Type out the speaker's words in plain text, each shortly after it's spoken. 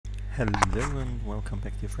Hello and welcome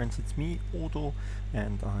back, dear friends. It's me, Odo,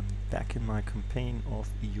 and I'm back in my campaign of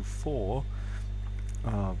EU4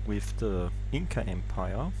 with the Inca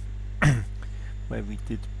Empire, where we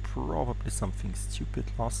did probably something stupid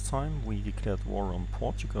last time. We declared war on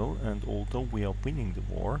Portugal, and although we are winning the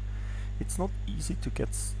war, it's not easy to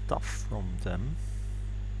get stuff from them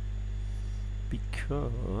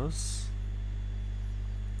because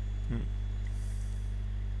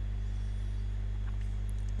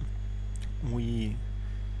we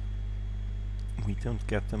don't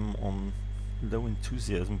get them on low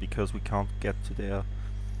enthusiasm because we can't get to their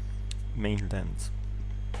mainland.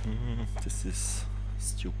 This is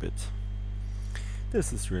stupid.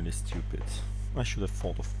 This is really stupid. I should have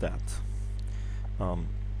thought of that.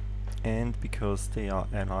 And because they are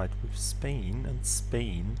allied with Spain, and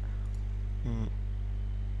Spain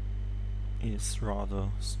is rather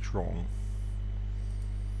strong.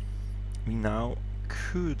 We now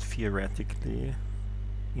could theoretically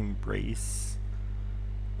embrace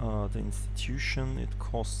the institution. It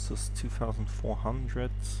costs us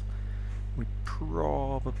 2,400. We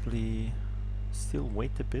probably still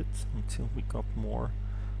wait a bit until we got more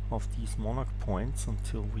of these monarch points,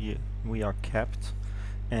 until we are capped,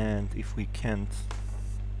 and if we can't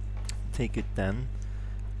take it then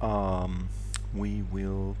we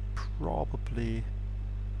will probably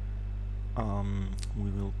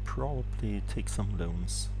take some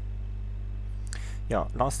loans. Yeah,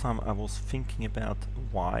 last time I was thinking about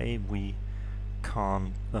why we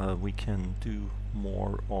can do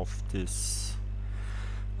more of this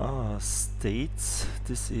states.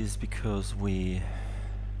 This is because we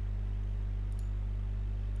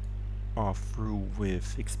are through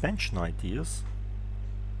with expansion ideas.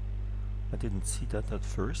 I didn't see that at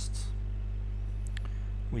first.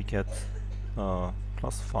 We get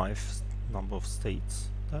 +5 number of states.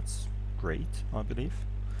 That's great, I believe.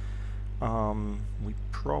 We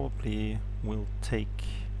probably will take,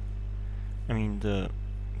 I mean, the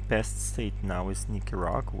best state now is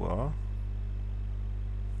Nicaragua.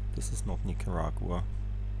 This is not Nicaragua.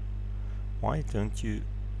 Why don't you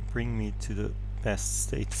bring me to the best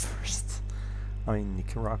state first? I mean,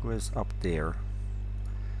 Nicaragua is up there.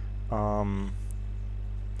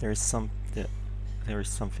 There is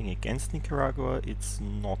something against Nicaragua. It's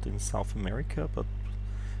not in South America, but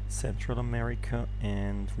Central America,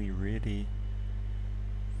 and I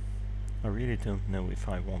really don't know if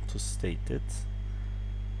I want to state it.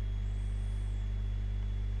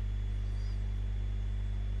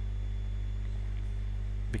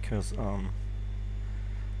 Because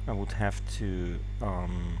I would have to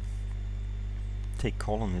take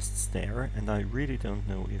colonists there, and I really don't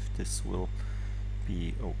know if this will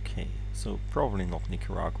be okay. So probably not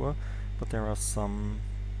Nicaragua, but there are some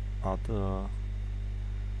other.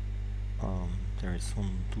 There is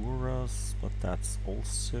Honduras, but that's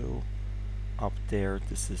also up there.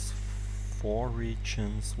 This is 4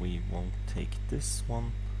 regions. We won't take this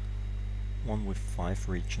one. One with 5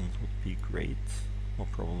 regions would be great. Or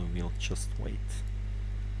probably we'll just wait.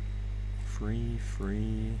 Free.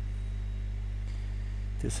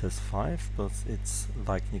 This has 5, but it's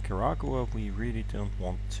like Nicaragua. We really don't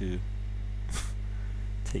want to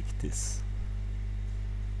take this.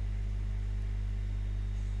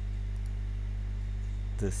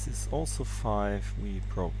 This is also 5. We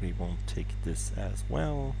probably won't take this as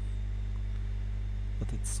well,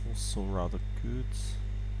 but it's also rather good.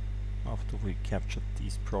 After we captured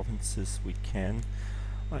these provinces, we can.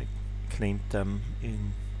 I claimed them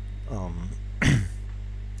in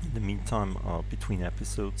in the meantime, between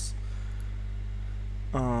episodes.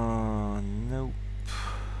 Nope.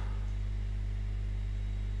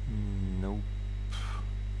 Nope.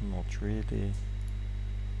 Not really.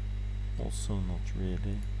 Also not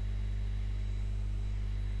really.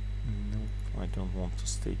 Nope. I don't want to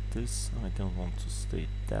state this. I don't want to state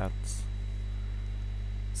that.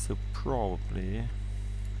 So probably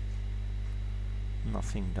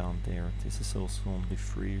nothing down there. This is also only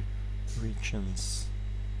 3 regions.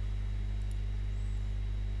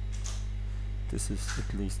 This is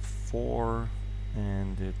at least 4,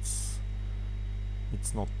 and it's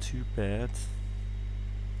not too bad.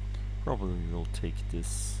 Probably will take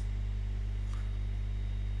this.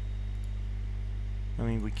 I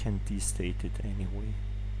mean, we can destate it anyway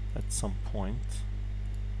at some point.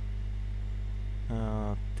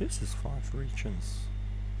 This is 5 regions.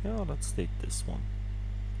 Yeah, let's state this one.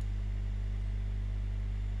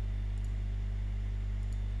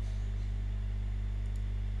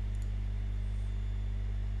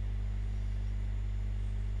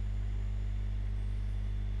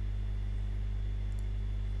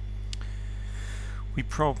 We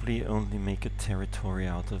probably only make a territory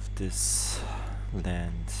out of this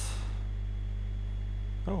land.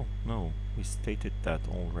 Oh, no, we stated that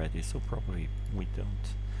already, so probably we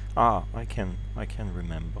don't. Ah, I can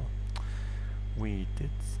remember. We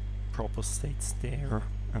did proper states there,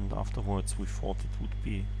 and afterwards we thought it would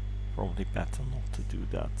be probably better not to do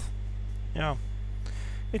that. Yeah,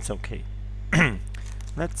 it's okay.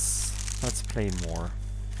 Let's play more.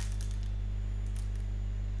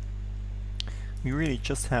 We really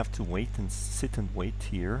just have to wait and sit and wait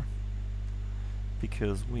here,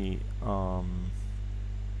 because we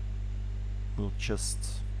will just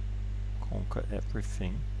conquer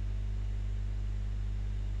everything.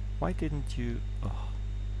 Why didn't you? Oh,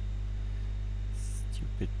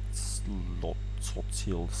 stupid slot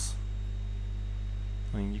socials.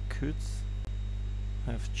 I mean, you could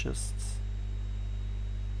have just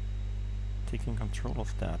taken control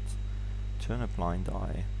of that. Turn a blind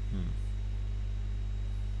eye.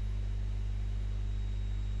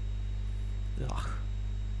 Ugh.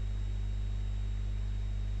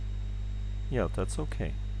 Yeah, that's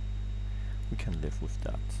okay. We can live with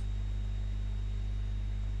that.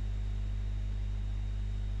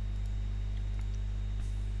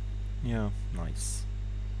 Yeah, nice.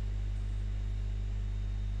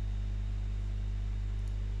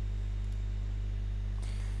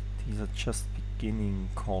 These are just beginning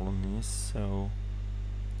colonies, so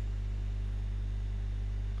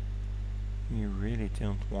we really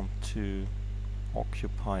don't want to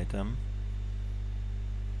occupy them.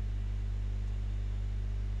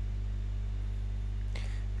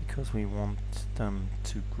 Because we want them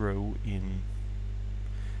to grow in...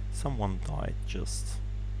 Someone died just.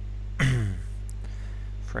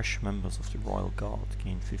 Fresh members of the Royal Guard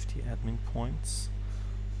gain 50 admin points.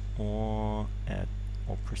 Or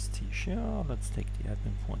prestige. Yeah, let's take the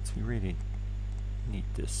admin points. We really need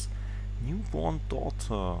this. Newborn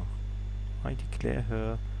daughter. I declare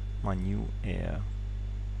her my new heir.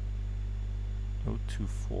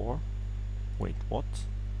 024. Wait, what?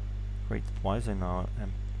 Great advisor now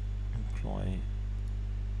employee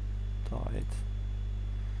died.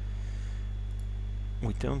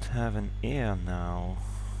 We don't have an heir now.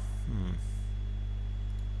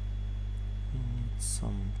 We need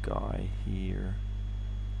some guy here.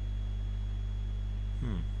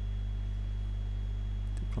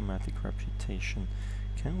 Diplomatic reputation.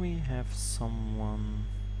 Can we have someone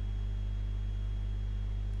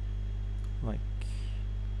like,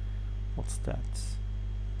 what's that?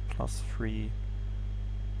 +3,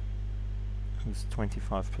 who's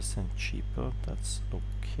 25% cheaper? That's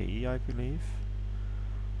okay, I believe.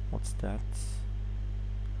 What's that?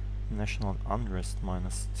 National unrest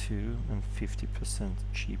 -2 and 50%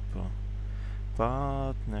 cheaper.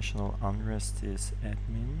 But national unrest is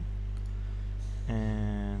admin,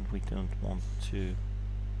 and we don't want to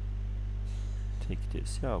take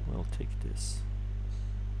this. Yeah, we'll take this.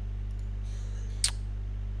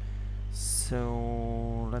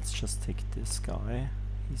 So let's just take this guy.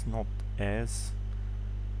 He's not as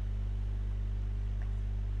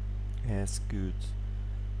good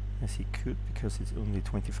as he could, because it's only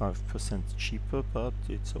 25% cheaper, but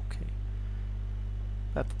it's okay.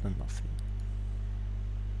 Better than nothing.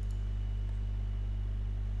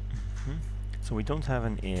 So we don't have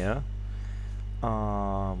an heir.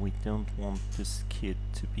 We don't want this kid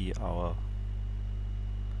to be our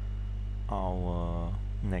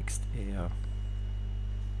next heir.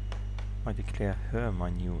 I declare her my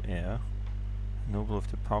new heir. A noble of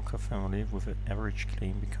the Pauker family with an average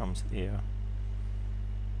claim becomes heir.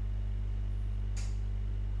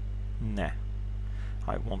 Nah.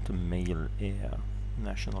 I want a male heir.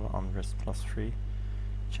 National unrest +3.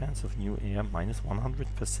 Chance of new heir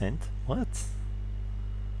 -100%. What?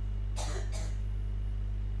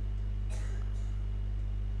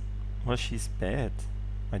 Well, she's bad.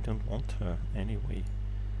 I don't want her anyway.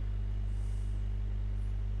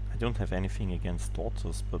 I don't have anything against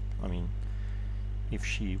daughters, but I mean, if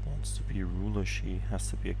she wants to be a ruler, she has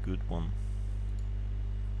to be a good one.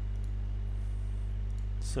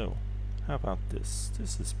 So, how about this?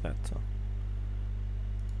 This is better.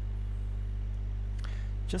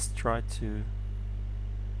 Just try to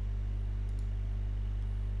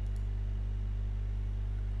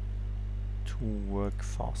work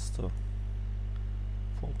faster.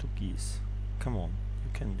 Portuguese. Come on,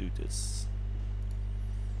 you can do this.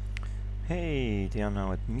 Hey, they are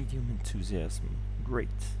now at medium enthusiasm.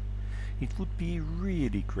 Great. It would be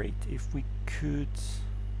really great if we could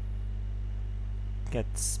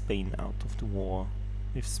get Spain out of the war.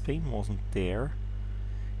 If Spain wasn't there,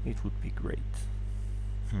 it would be great.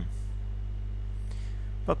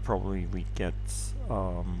 But probably we get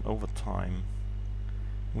over time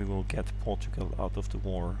we will get Portugal out of the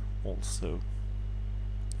war also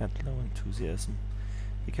at low enthusiasm,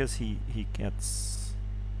 because he gets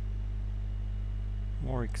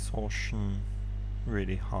war exhaustion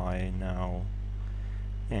really high now,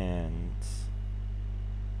 and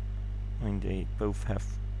I mean they both have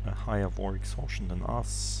a higher war exhaustion than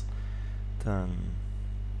us. Then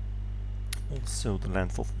also the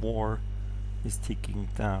length of war is ticking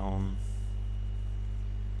down,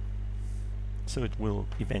 so it will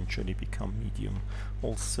eventually become medium.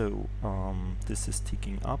 Also this is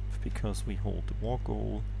ticking up because we hold the war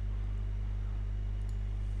goal.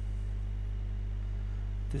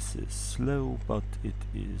 This is slow, but it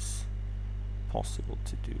is possible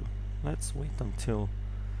to do. Let's wait until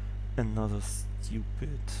another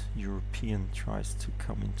stupid European tries to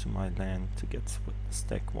come into my land to get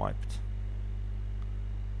stack wiped.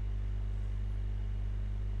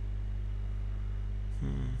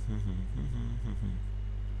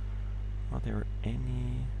 Are there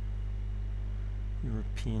any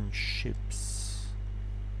European ships?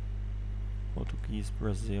 Portuguese,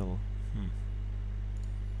 Brazil.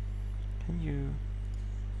 Can you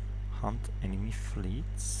hunt enemy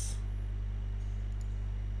fleets?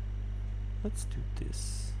 Let's do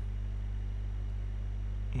this.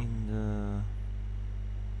 In the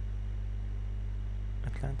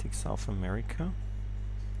Atlantic South America,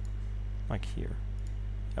 like here.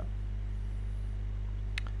 Yeah.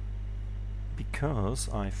 Because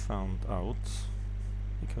I found out,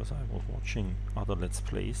 because I was watching other Let's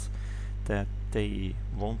Plays, that they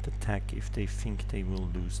won't attack if they think they will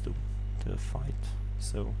lose the fight.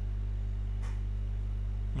 So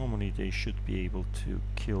normally they should be able to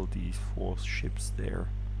kill these 4 ships there.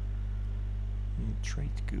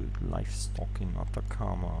 Trade good, livestock in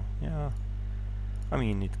Atacama. Yeah, I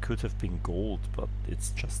mean it could have been gold, but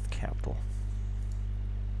it's just cattle.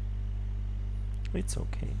 It's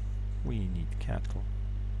okay, we need cattle.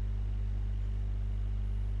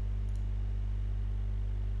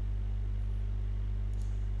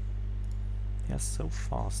 They are so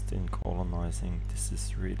fast in colonizing, this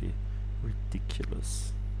is really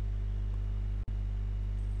ridiculous.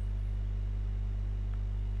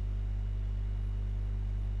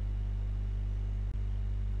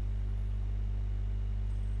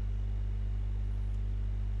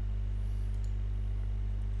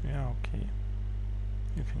 Yeah, okay.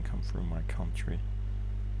 You can come through my country.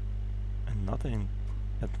 Another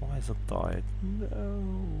advisor died. No.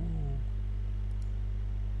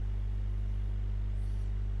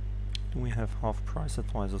 Do we have half price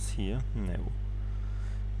advisors here? No.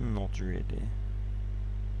 Not really.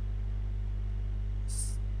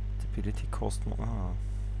 Stability cost more.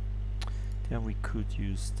 There we could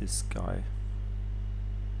use this guy.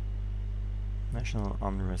 National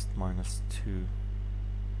unrest -2.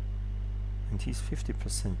 And he's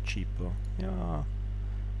 50% cheaper. Yeah.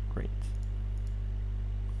 Great.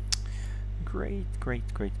 Great.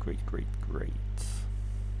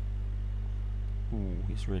 Ooh,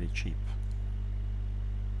 he's really cheap.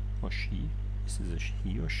 Or she? Is this a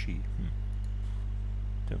he or she?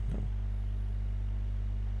 Don't know.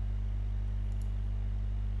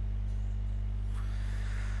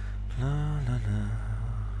 La la la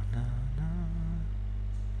la la.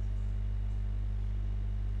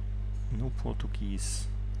 No Portuguese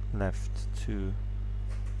left to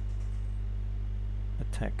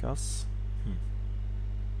attack us.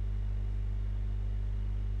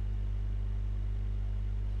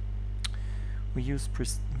 We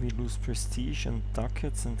lose prestige and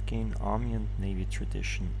ducats and gain army and navy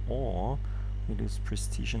tradition, or we lose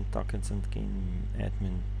prestige and ducats and gain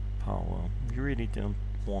admin power. We really don't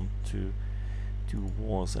want to do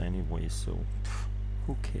wars anyway, so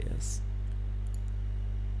who cares?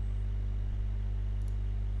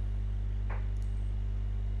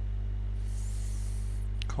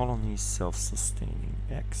 Colony self-sustaining,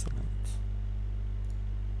 excellent.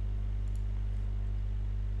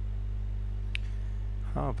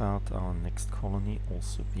 How about our next colony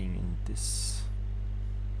also being in this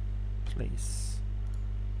place?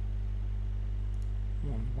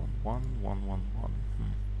 111.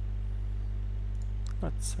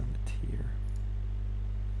 Let's send it here.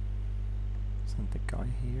 Send the guy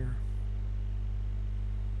here.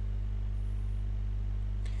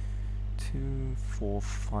 2, 4,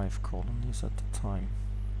 5 colonies at the time.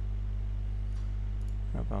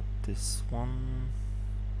 How about this one?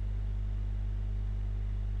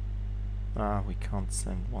 We can't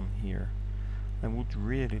send one here. I would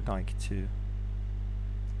really like to.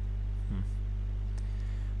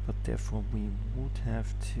 But therefore we would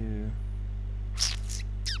have to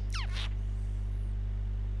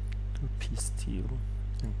do peace deal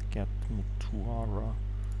and get Mutuara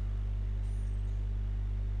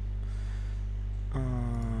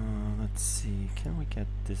Let's see, can we get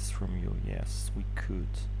this from you? Yes, we could.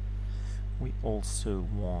 We also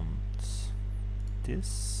want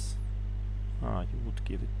this. Ah, you would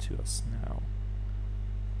give it to us now.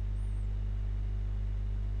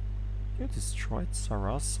 You destroyed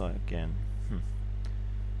Sarasa again.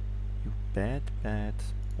 You bad, bad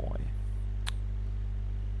boy.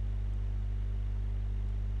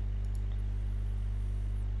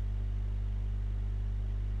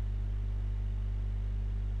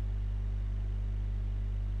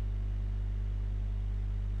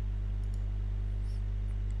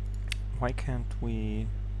 Why can't we...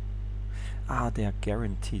 Ah, they are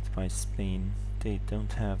guaranteed by Spain. They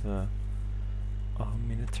don't have a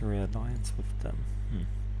military alliance with them.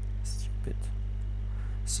 Stupid.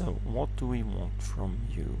 So, what do we want from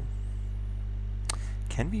you?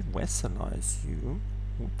 Can we vassalize you?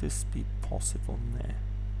 Would this be possible? Nah.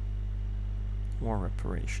 War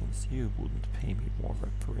reparations. You wouldn't pay me war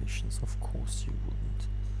reparations. Of course you wouldn't.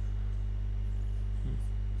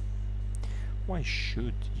 Why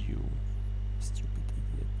should you? Stupid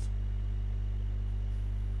idiot.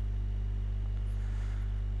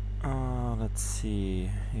 Let's see.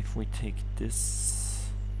 If we take this,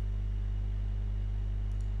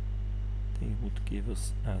 they would give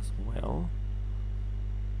us as well.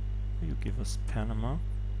 Will you give us Panama?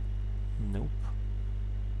 Nope.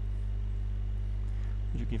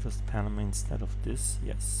 Would you give us Panama instead of this?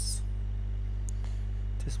 Yes.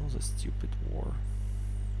 This was a stupid war.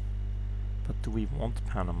 But do we want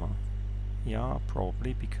Panama? Yeah,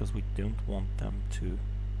 probably, because we don't want them to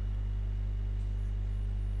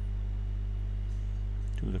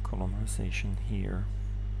do the colonization here.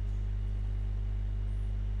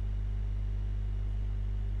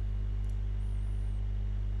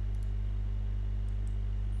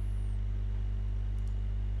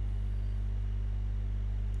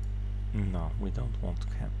 No, we don't want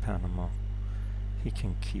Panama. He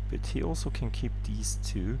can keep it. He also can keep these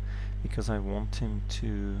two, because I want him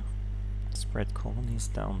to spread colonies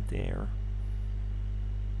down there.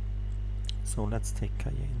 So let's take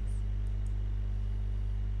Cayenne.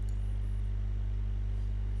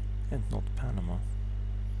 And not Panama.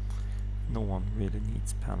 No one really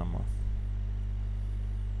needs Panama.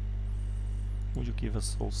 Would you give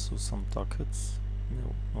us also some ducats?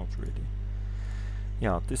 No, not really.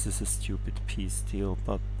 Yeah, this is a stupid peace deal,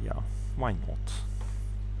 but yeah, why not?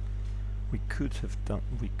 We could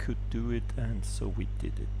do it, and so we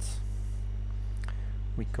did it.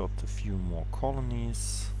 We got a few more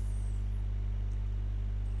colonies.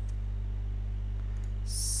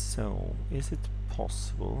 So, is it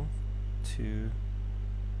possible to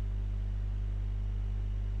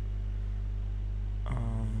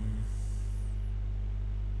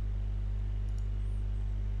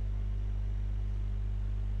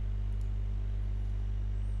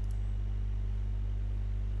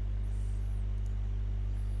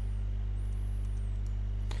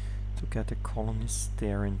get the colonists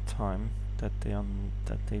there in time that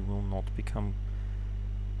they will not become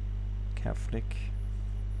Catholic?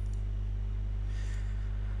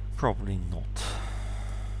 Probably not.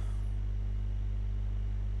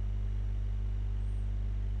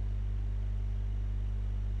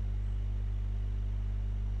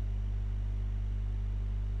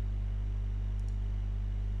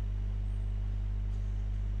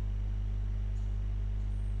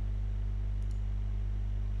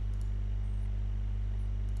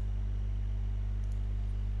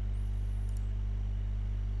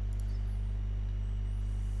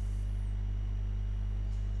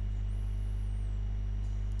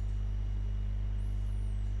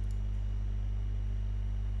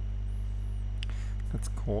 Let's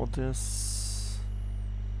call this.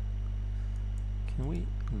 Can we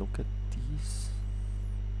look at these?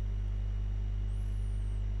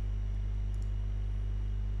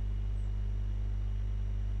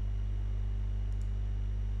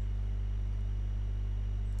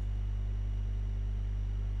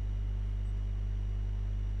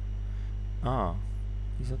 Ah,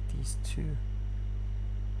 these are these two.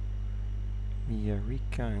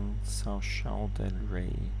 Villarrica and São del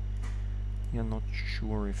Rey. You're not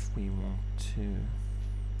sure if we want to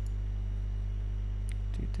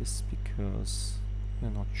do this because we're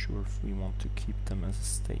not sure if we want to keep them as a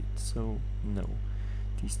state. So no,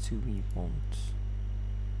 these two we won't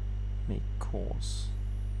make cause.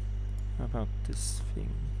 How about this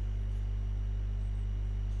thing?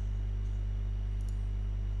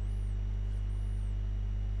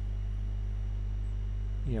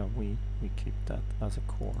 Yeah, we keep that as a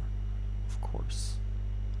core, of course.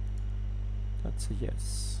 That's a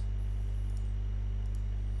yes.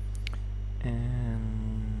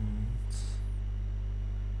 And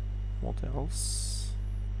what else?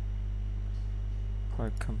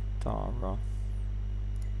 Alcantara.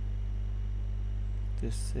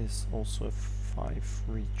 This is also a 5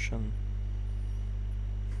 region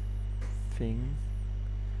thing,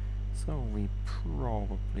 so we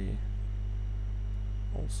probably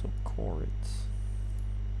also core it.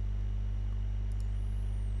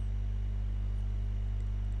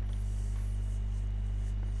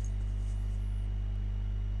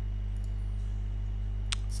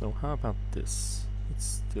 So how about this?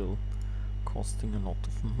 It's still costing a lot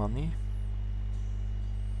of money,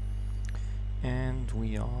 and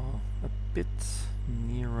we are a bit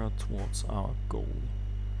nearer towards our goal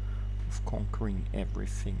of conquering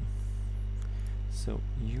everything. So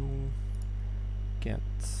you get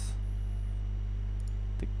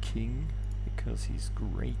the king because he's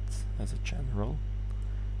great as a general,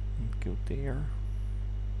 and go there.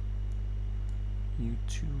 You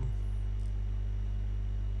two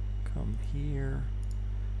come here,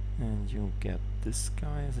 and you'll get this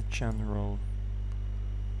guy as a general,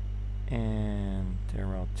 and there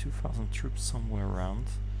are 2,000 troops somewhere around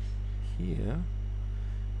here.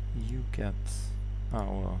 You get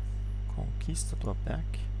our conquistador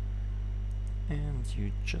back, and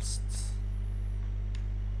you just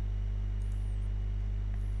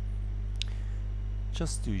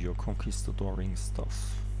do your conquistadoring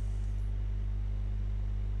stuff.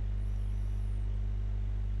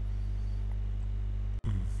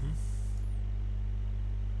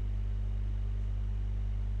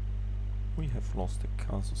 We have lost the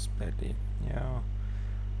casus belli. Yeah,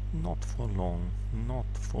 not for long, not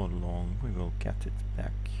for long. We will get it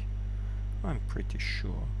back, I'm pretty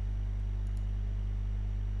sure.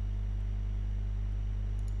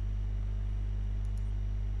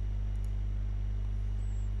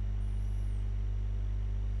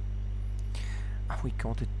 We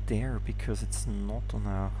got it there because it's not on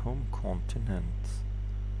our home continent.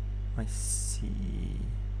 I see.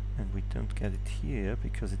 And we don't get it here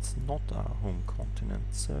because it's not our home continent.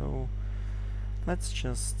 So let's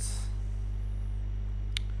just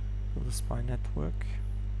build a spy network.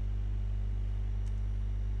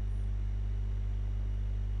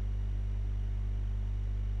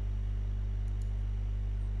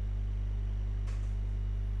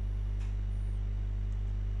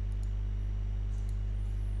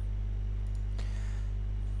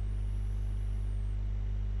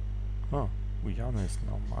 Oh, Guyana is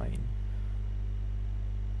now mine.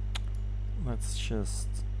 Let's just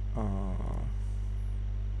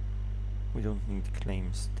we don't need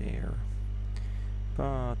claims there,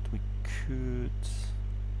 but we could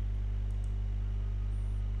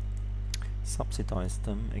subsidize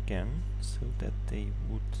them again so that they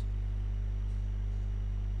would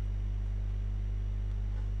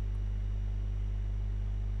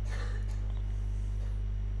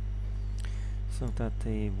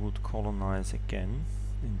colonize again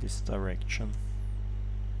in this direction.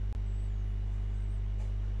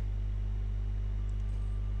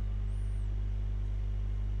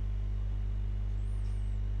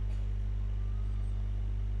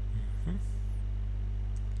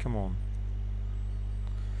 Come on.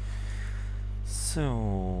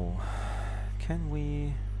 So, can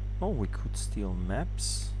we... Oh, we could steal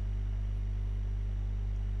maps.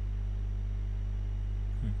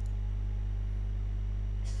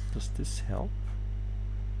 Does this help?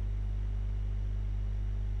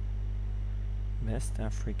 West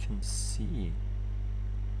African Sea.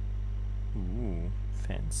 Ooh,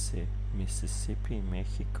 fancy. Mississippi,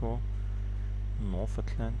 Mexico, North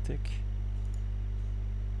Atlantic.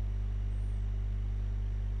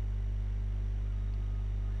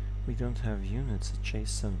 We don't have units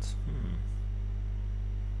adjacent.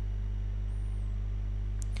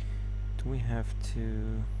 Do we have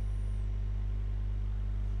to...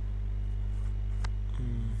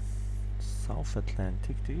 South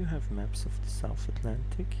Atlantic. Do you have maps of the South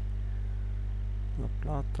Atlantic? La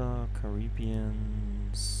Plata, Caribbean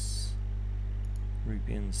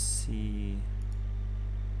Sea.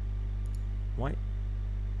 Why?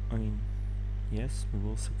 I mean, yes, we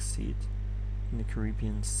will succeed in the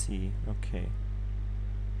Caribbean Sea. Okay.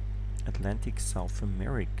 Atlantic South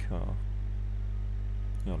America.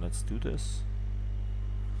 Yeah, let's do this.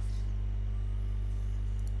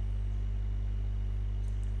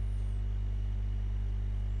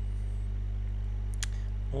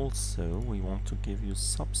 Also, we want to give you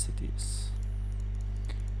subsidies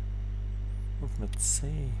of, let's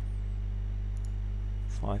say,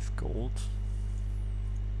 5 gold.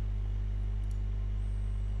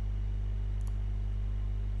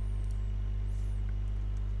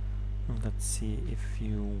 And let's see if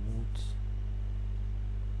you would...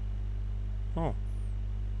 Oh,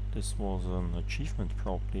 this was an achievement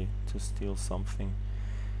probably, to steal something.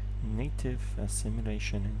 Native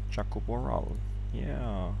assimilation in Jacoboral.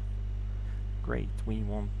 Yeah. Great, we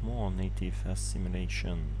want more native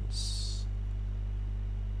assimilations.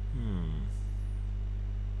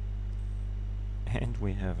 And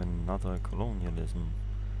we have another colonialism.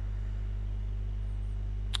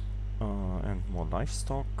 And more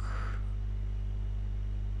livestock.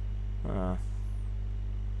 Go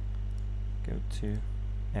to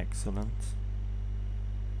excellent.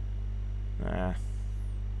 I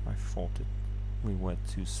thought we were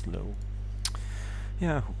too slow.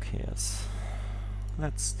 Yeah, who cares?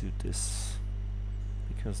 Let's do this,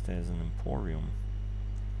 because there's an emporium.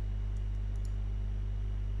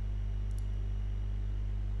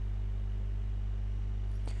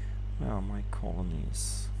 Where are my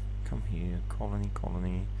colonies? Come here, colony.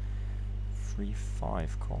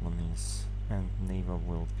 3-5 colonies, and Neva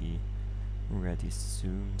will be ready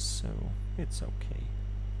soon, so it's okay.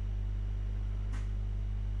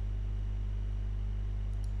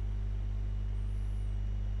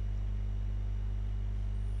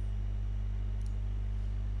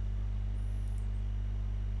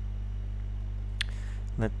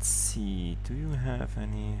 Let's see, do you have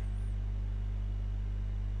any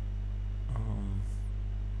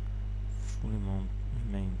fully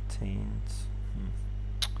maintained?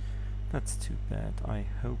 That's too bad. I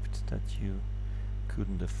hoped that you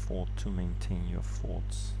couldn't afford to maintain your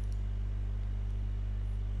forts.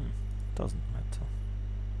 Doesn't matter.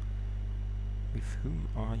 With whom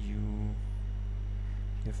are you?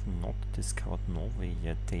 You have not discovered Norway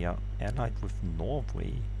yet. They are allied with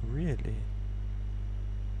Norway. Really?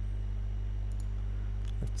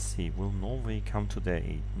 Let's see, will Norway come to their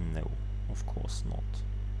aid? No, of course not.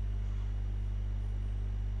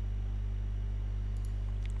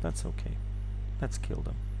 That's okay. Let's kill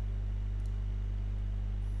them.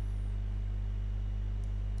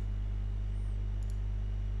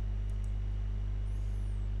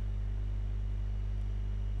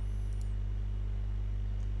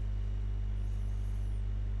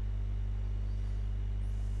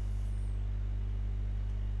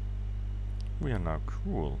 We are now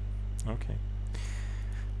cruel. Okay.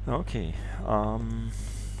 Okay.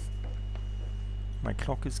 My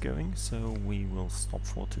clock is going, so we will stop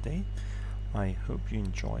for today. I hope you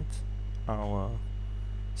enjoyed our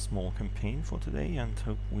small campaign for today, and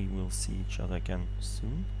hope we will see each other again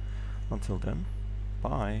soon. Until then,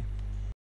 bye.